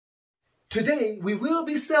Today, we will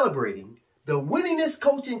be celebrating the winningest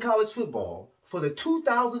coach in college football for the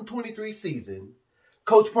 2023 season,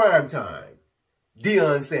 Coach Primetime,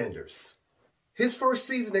 Deon Sanders. His first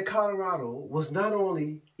season at Colorado was not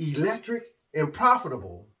only electric and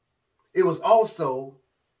profitable, it was also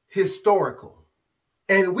historical.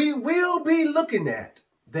 And we will be looking at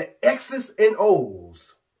the X's and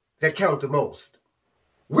O's that count the most.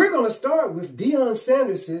 We're going to start with Deon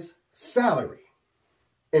Sanders' salary.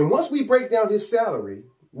 And once we break down his salary,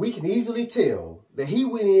 we can easily tell that he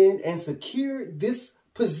went in and secured this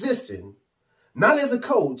position, not as a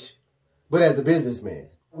coach, but as a businessman.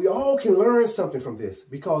 We all can learn something from this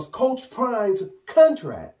because Coach Prime's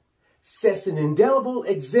contract sets an indelible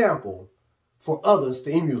example for others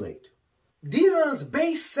to emulate. Deon's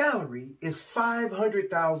base salary is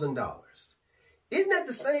 $500,000. Isn't that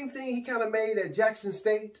the same thing he kind of made at Jackson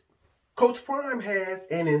State? Coach Prime has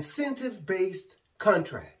an incentive-based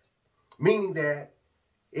contract, meaning that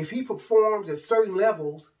if he performs at certain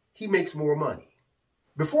levels, he makes more money.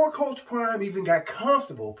 Before Coach Prime even got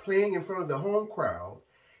comfortable playing in front of the home crowd,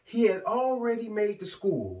 he had already made the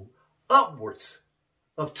school upwards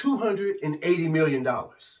of $280 million.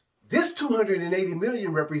 This $280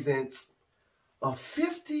 million represents a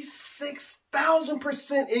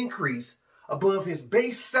 56,000% increase above his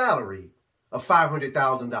base salary of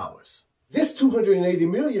 $500,000. This $280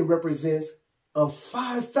 million represents a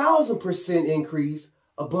 5,000% increase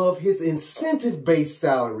above his incentive-based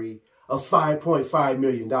salary of $5.5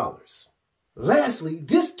 million. Lastly,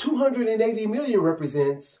 this $280 million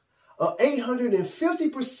represents an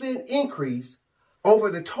 850% increase over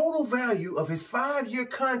the total value of his 5-year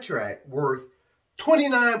contract worth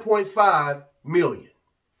 $29.5 million.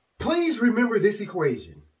 Please remember this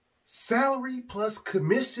equation. Salary plus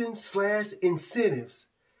commission/incentives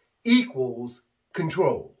equals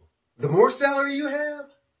control. The more salary you have,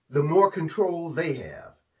 the more control they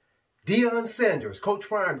have. Deon Sanders, Coach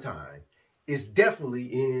Primetime, is definitely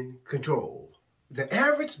in control. The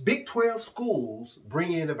average Big 12 schools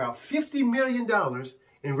bring in about $50 million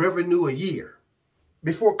in revenue a year.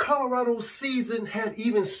 Before Colorado's season had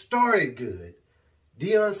even started good,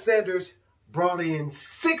 Deon Sanders brought in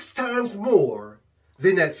 6 times more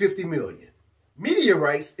than that $50 million. Media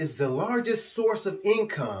rights is the largest source of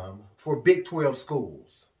income for Big 12 schools.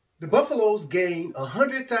 The Buffaloes gained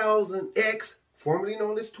 100,000 X, formerly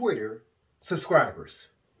known as Twitter, subscribers.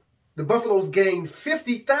 The Buffaloes gained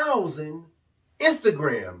 50,000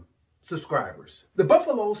 Instagram subscribers. The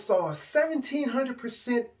Buffaloes saw a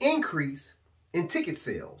 1,700% increase in ticket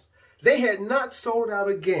sales. They had not sold out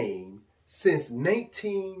a game since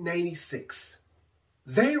 1996.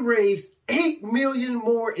 They raised $8 million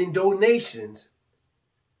more in donations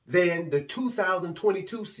than the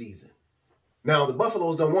 2022 season. Now, the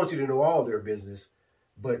Buffaloes don't want you to know all their business,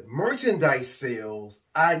 but merchandise sales,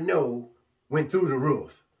 I know, went through the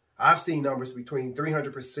roof. I've seen numbers between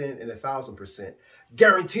 300% and 1,000%.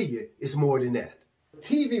 Guarantee you it's more than that.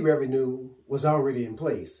 TV revenue was already in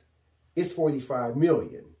place. It's $45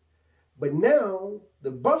 million. But now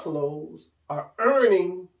the Buffaloes are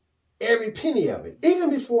earning every penny of it.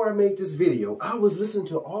 Even before I made this video, I was listening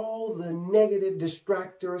to all the negative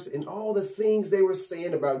distractors and all the things they were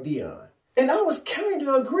saying about Deon. And I was kind of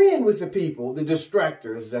agreeing with the people, the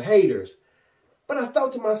distractors, the haters. But I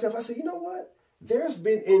thought to myself, I said, you know what? There's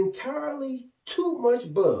been entirely too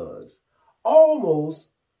much buzz, almost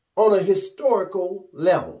on a historical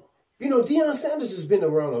level. You know, Deon Sanders has been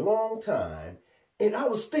around a long time. And I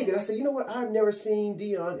was thinking, I said, you know what? I've never seen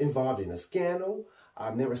Deon involved in a scandal.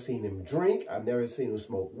 I've never seen him drink. I've never seen him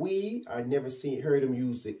smoke weed. I've never heard him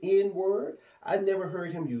use the N-word. I've never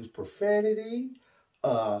heard him use profanity.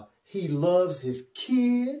 He loves his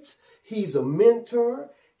kids. He's a mentor.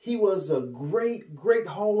 He was a great, great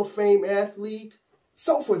Hall of Fame athlete.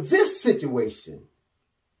 So for this situation,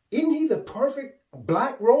 isn't he the perfect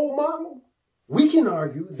black role model? We can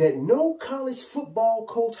argue that no college football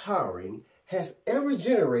coach hiring has ever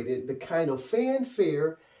generated the kind of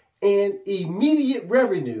fanfare and immediate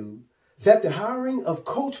revenue that the hiring of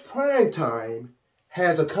Coach Primetime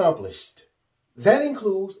has accomplished. That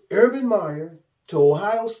includes Urban Meyer to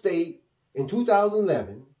Ohio State in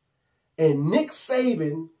 2011 and Nick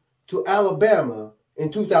Saban to Alabama in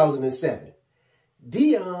 2007.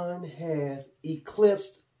 Deon has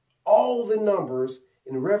eclipsed all the numbers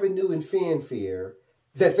in revenue and fanfare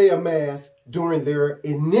that they amassed during their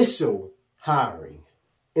initial hiring.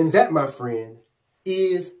 And that, my friend,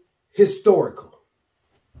 is historical.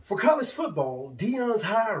 For college football, Deon's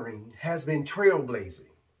hiring has been trailblazing.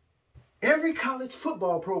 Every college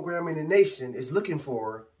football program in the nation is looking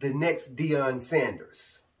for the next Deon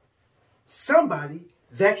Sanders. Somebody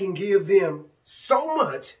that can give them so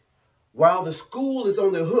much while the school is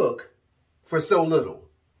on the hook for so little.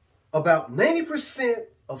 About 90%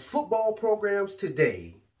 of football programs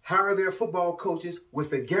today hire their football coaches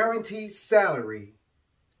with a guaranteed salary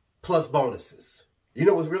plus bonuses. You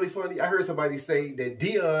know what's really funny? I heard somebody say that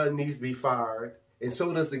Deon needs to be fired, and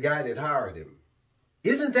so does the guy that hired him.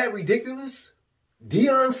 Isn't that ridiculous?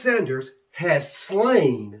 Deon Sanders has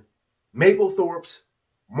slain Mapplethorpe's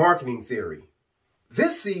marketing theory.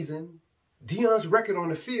 This season, Deon's record on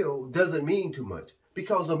the field doesn't mean too much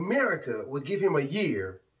because America would give him a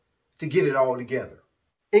year to get it all together.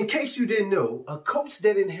 In case you didn't know, a coach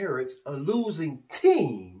that inherits a losing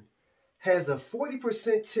team has a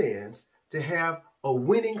 40% chance to have a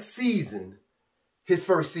winning season his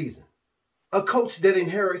first season. A coach that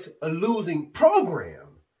inherits a losing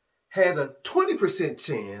program has a 20%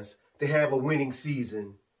 chance to have a winning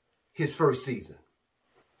season his first season.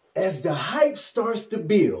 As the hype starts to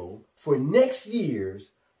build for next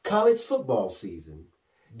year's college football season,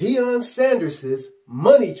 Deon Sanders'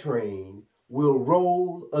 money train will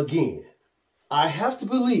roll again. I have to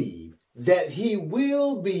believe that he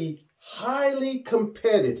will be highly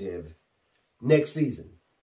competitive next season.